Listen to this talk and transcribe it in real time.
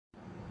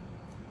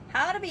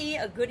How to be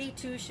a goody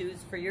two-shoes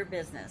for your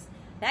business.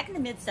 Back in the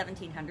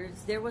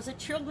mid-1700s, there was a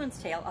children's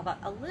tale about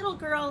a little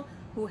girl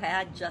who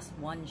had just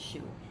one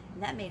shoe,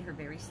 and that made her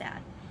very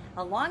sad.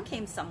 Along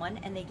came someone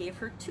and they gave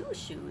her two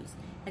shoes,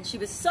 and she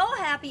was so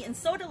happy and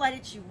so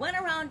delighted she went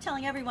around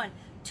telling everyone,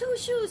 two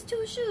shoes,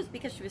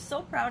 because she was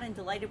so proud and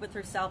delighted with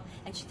herself,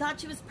 and she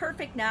thought she was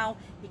perfect now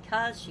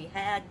because she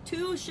had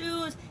two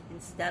shoes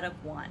instead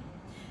of one.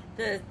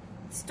 The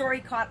story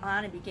caught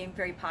on and became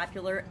very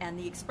popular, and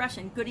the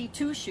expression goody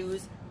two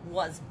shoes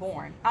was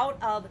born out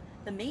of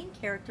the main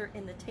character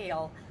in the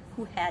tale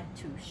who had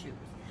two shoes.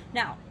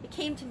 Now, it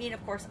came to mean,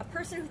 of course, a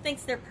person who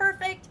thinks they're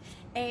perfect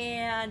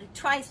and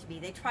tries to be.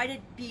 They try to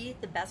be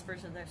the best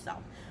version of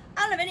themselves.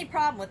 I don't have any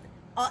problem with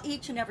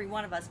each and every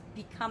one of us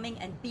becoming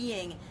and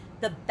being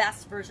the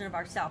best version of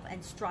ourselves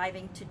and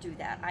striving to do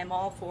that. I'm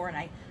all for, and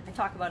I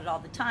talk about it all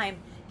the time,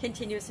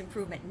 continuous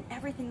improvement in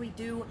everything we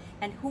do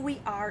and who we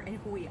are and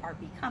who we are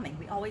becoming.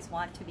 We always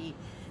want to be,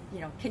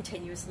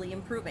 continuously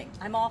improving.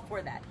 I'm all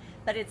for that.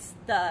 But it's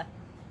the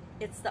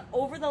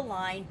over the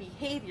line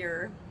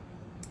behavior.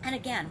 And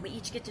again, we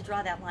each get to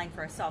draw that line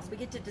for ourselves. We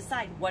get to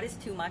decide what is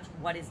too much,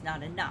 what is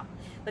not enough.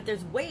 But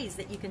there's ways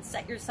that you can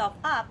set yourself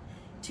up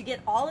to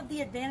get all of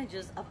the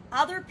advantages of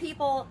other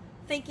people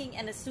thinking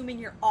and assuming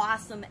you're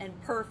awesome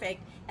and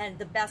perfect and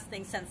the best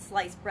thing since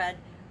sliced bread,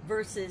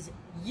 versus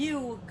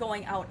you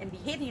going out and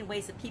behaving in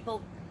ways that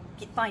people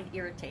find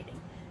irritating.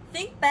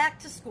 Think back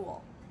to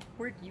school.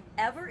 Were you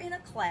ever in a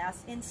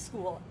class in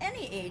school,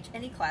 any age,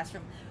 any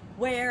classroom,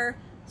 where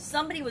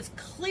somebody was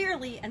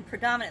clearly and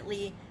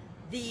predominantly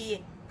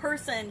the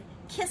person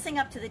kissing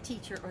up to the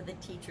teacher or the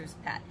teacher's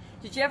pet?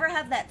 Did you ever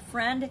have that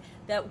friend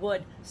that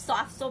would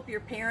soft soap your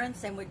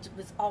parents and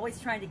was always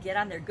trying to get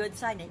on their good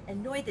side and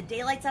annoy the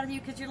daylights out of you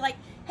because you're like,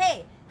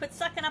 hey, quit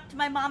sucking up to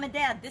my mom and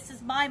dad. This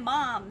is my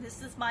mom.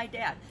 This is my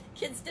dad.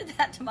 Kids did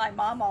that to my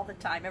mom all the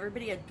time.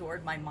 Everybody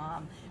adored my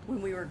mom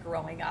when we were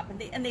growing up,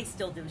 and they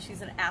still do.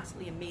 She's an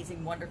absolutely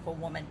amazing, wonderful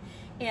woman.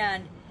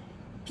 And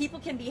people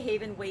can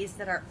behave in ways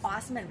that are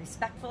awesome and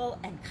respectful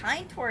and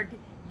kind toward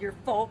your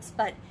folks,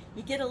 but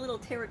you get a little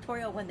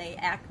territorial when they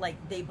act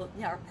like they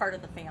are part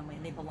of the family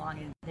and they belong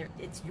in.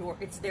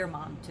 It's their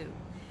mom too.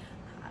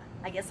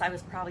 I guess I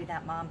was probably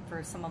that mom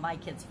for some of my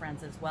kids'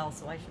 friends as well,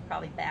 so I should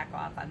probably back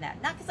off on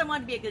that. Not because I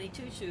wanted to be a goody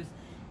two-shoes,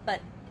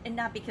 and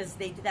not because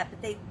they did that,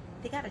 but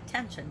they got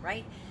attention,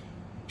 right?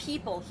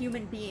 People,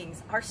 human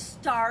beings, are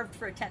starved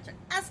for attention,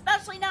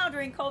 especially now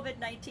during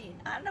COVID-19.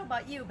 I don't know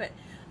about you, but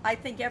I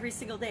think every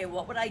single day,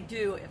 what would I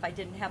do if I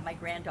didn't have my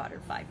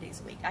granddaughter 5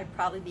 days a week? I'd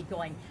probably be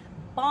going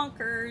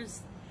bonkers.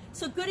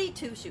 So goody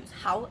two-shoes,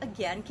 how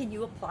again can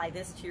you apply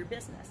this to your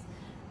business?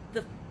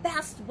 The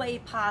best way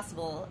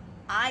possible,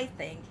 I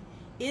think,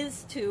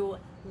 is to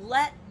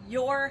let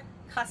your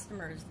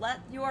customers, let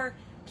your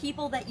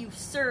people that you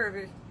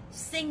serve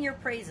sing your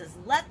praises.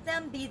 Let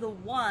them be the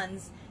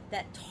ones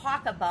that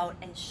talk about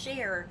and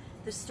share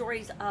the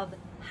stories of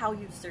how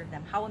you serve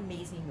them, how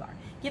amazing you are.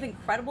 Give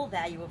incredible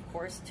value, of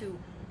course, to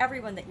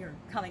everyone that you're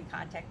come in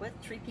contact with.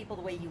 Treat people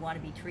the way you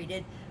want to be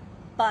treated,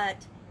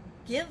 but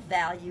give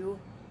value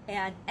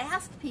and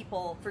ask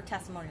people for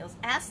testimonials.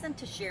 Ask them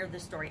to share the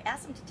story.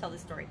 Ask them to tell the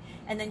story,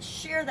 and then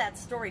share that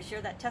story,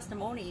 share that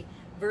testimony,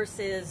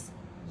 versus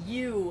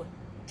you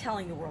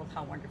telling the world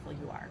how wonderful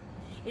you are.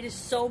 It is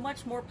so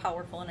much more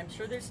powerful, and I'm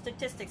sure there's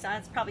statistics on it.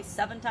 It's probably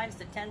 7 times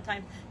to 10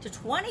 times to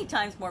 20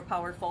 times more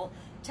powerful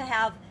to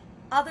have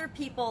other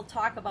people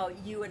talk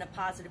about you in a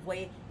positive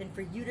way than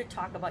for you to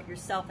talk about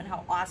yourself and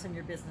how awesome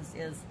your business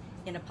is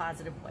in a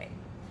positive way.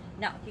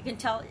 Now, you can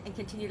tell and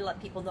continue to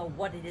let people know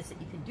what it is that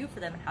you can do for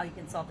them and how you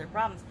can solve their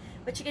problems,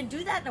 but you can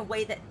do that in a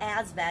way that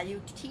adds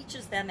value,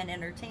 teaches them and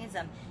entertains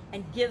them,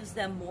 and gives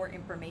them more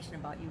information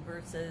about you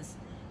versus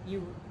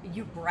you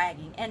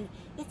bragging. And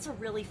it's a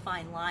really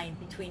fine line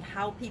between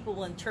how people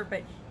will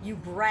interpret you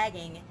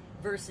bragging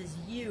versus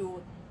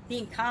you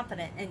being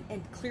confident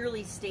and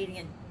clearly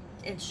stating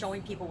and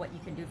showing people what you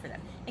can do for them.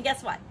 And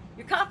guess what?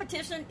 Your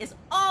competition is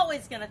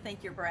always going to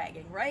think you're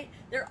bragging, right?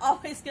 They're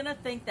always going to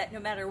think that no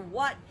matter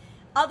what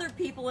other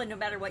people and no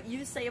matter what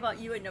you say about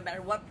you and no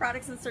matter what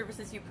products and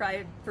services you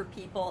provide for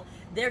people,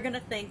 they're going to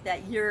think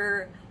that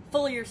you're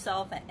full of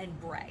yourself and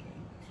bragging.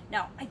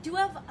 Now, I do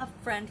have a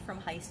friend from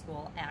high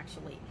school,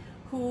 actually,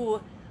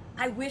 who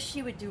I wish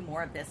she would do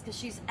more of this because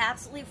she's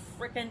absolutely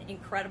freaking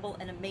incredible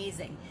and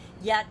amazing,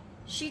 yet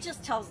she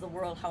just tells the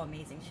world how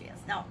amazing she is.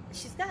 Now,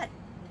 she's got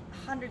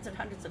hundreds and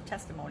hundreds of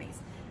testimonies,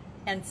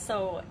 and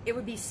so it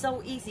would be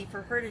so easy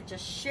for her to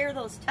just share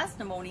those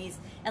testimonies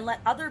and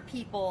let other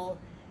people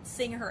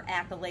sing her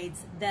accolades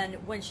than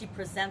when she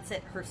presents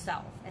it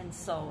herself. And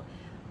so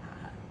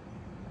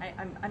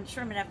I'm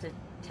sure I'm gonna have to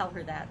tell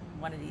her that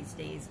one of these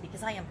days,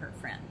 because I am her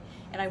friend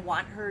and I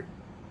want her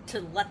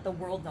to let the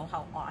world know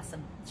how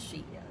awesome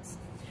she is.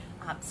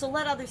 So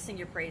let others sing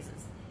your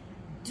praises.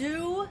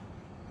 Do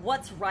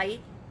what's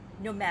right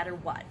no matter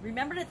what.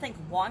 Remember to think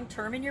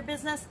long-term in your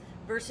business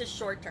versus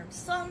short-term.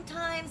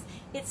 Sometimes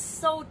it's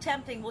so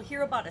tempting. We'll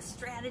hear about a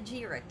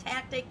strategy or a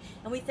tactic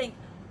and we think,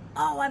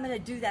 oh, I'm going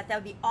to do that. That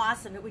would be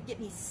awesome. It would get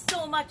me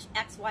so much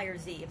X, Y, or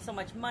Z, so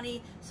much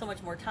money, so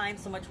much more time,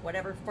 so much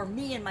whatever for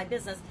me and my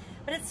business.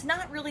 But it's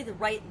not really the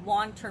right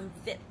long-term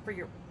fit for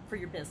your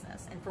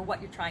business and for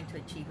what you're trying to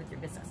achieve with your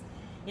business.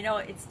 You know,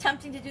 it's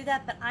tempting to do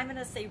that, but I'm going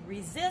to say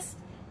resist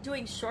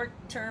doing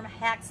short-term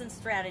hacks and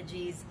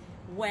strategies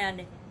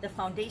when the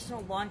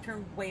foundational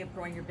long-term way of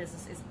growing your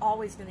business is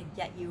always going to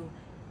get you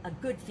a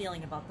good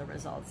feeling about the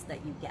results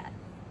that you get.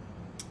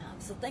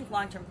 So think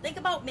long-term. Think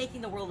about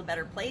making the world a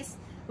better place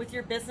with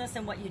your business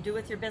and what you do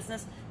with your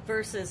business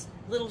versus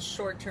little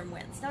short-term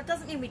wins. Now, it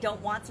doesn't mean we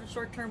don't want some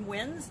short-term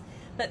wins,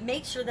 but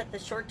make sure that the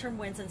short-term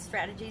wins and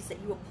strategies that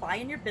you apply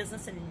in your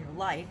business and in your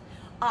life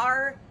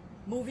are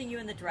moving you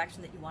in the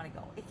direction that you want to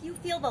go. If you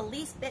feel the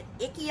least bit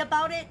icky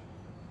about it,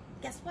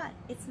 guess what?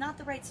 It's not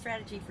the right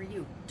strategy for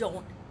you.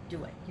 Don't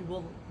do it.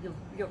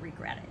 You'll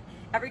regret it.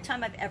 Every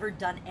time I've ever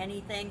done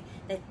anything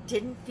that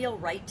didn't feel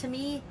right to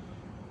me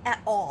at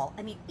all,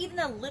 I mean, even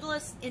the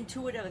littlest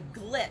intuitive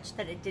glitch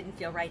that it didn't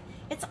feel right,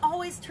 it's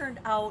always turned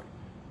out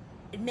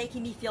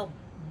making me feel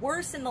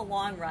worse in the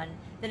long run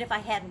than if I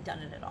hadn't done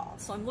it at all.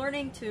 So I'm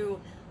learning to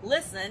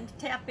listen, to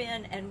tap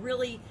in, and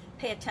really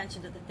pay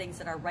attention to the things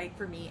that are right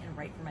for me and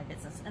right for my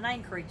business. And I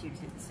encourage you to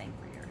do the same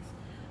for yours.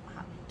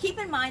 Keep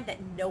in mind that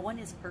no one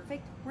is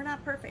perfect. We're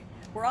not perfect.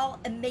 We're all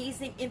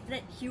amazing,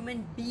 infinite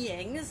human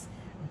beings,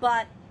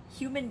 but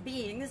human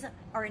beings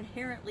are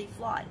inherently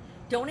flawed.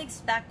 Don't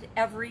expect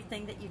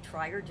everything that you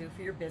try or do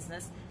for your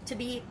business to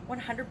be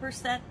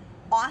 100%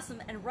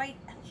 awesome and right,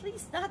 at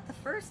least not the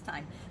first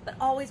time, but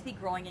always be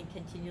growing and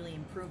continually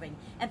improving.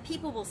 And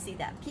people will see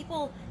that.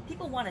 People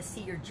want to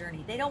see your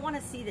journey. They don't want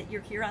to see that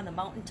you're here on the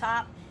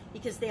mountaintop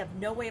because they have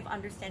no way of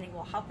understanding,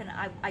 well, how can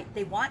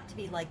they want to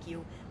be like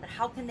you, but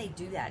how can they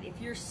do that?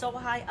 If you're so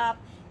high up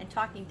and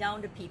talking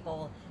down to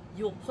people,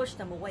 you'll push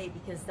them away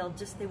because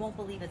they won't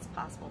believe it's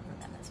possible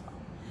for them as well.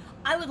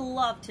 I would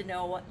love to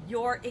know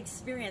your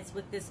experience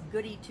with this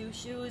goody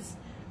two-shoes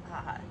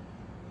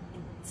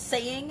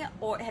saying,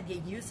 or have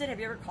you used it? Have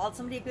you ever called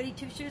somebody a goody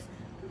two-shoes?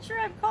 I'm sure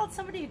I've called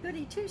somebody a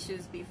goody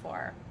two-shoes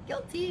before.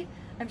 Guilty.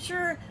 I'm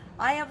sure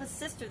I have a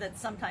sister that's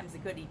sometimes a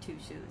goody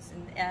two-shoes,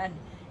 and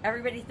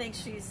everybody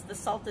thinks she's the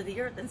salt of the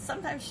earth, and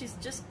sometimes she's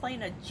just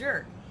plain a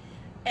jerk.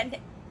 And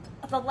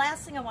the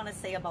last thing I want to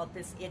say about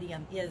this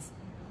idiom is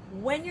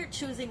when you're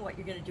choosing what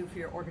you're going to do for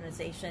your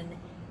organization,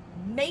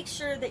 make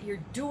sure that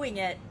you're doing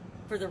it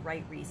for the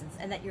right reasons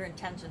and that your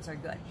intentions are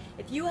good.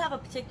 If you have a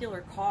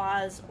particular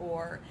cause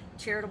or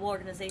charitable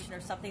organization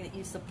or something that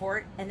you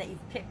support and that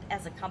you've picked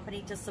as a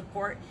company to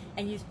support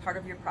and use part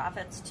of your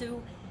profits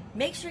to,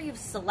 make sure you've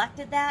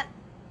selected that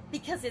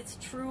because it's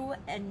true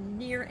and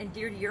near and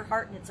dear to your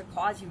heart and it's a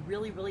cause you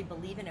really, really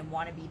believe in and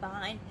want to be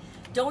behind.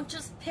 Don't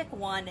just pick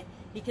one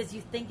because you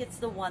think it's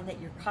the one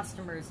that your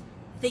customers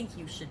think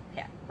you should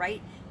pick,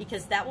 right?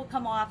 Because that will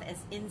come off as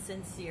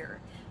insincere.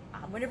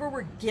 Whenever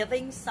we're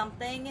giving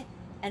something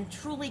and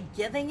truly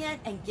giving it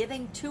and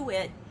giving to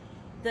it,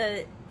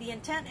 the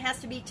intent has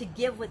to be to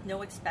give with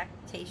no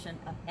expectation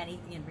of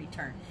anything in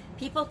return.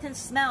 People can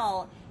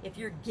smell if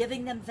you're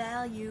giving them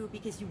value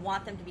because you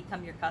want them to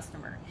become your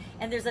customer.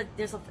 And there's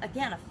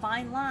again a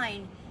fine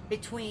line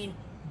between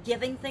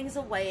giving things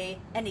away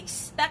and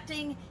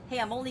expecting, hey,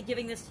 I'm only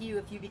giving this to you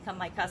if you become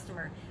my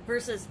customer,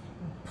 versus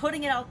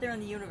putting it out there in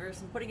the universe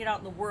and putting it out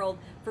in the world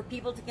for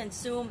people to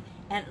consume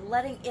and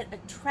letting it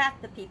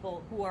attract the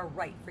people who are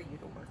right for you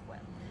to work with.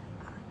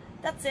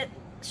 That's it.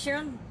 Share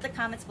in the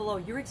comments below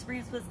your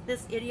experience with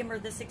this idiom or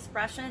this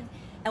expression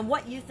and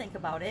what you think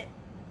about it.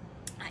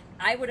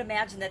 I would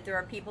imagine that there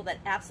are people that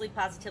absolutely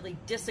positively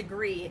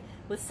disagree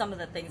with some of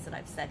the things that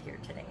I've said here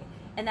today.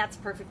 And that's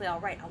perfectly all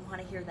right. I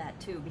want to hear that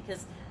too,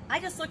 because I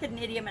just look at an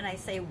idiom and I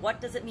say,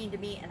 what does it mean to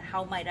me and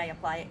how might I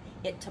apply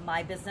it to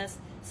my business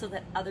so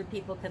that other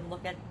people can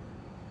look at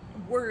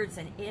words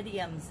and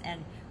idioms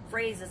and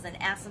phrases and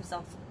ask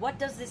themselves, what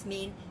does this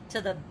mean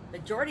to the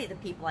majority of the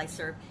people I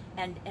serve,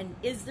 and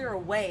is there a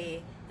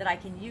way that I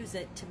can use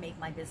it to make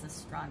my business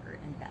stronger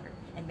and better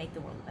and make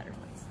the world a better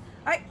place?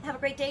 All right, have a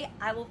great day.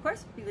 I will, of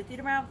course, be with you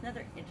tomorrow with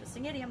another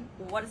interesting idiom.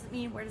 What does it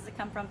mean? Where does it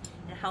come from?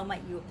 And how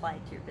might you apply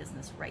it to your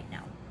business right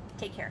now?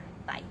 Take care.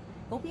 Bye.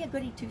 Go be a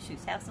goody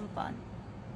two-shoes. Have some fun.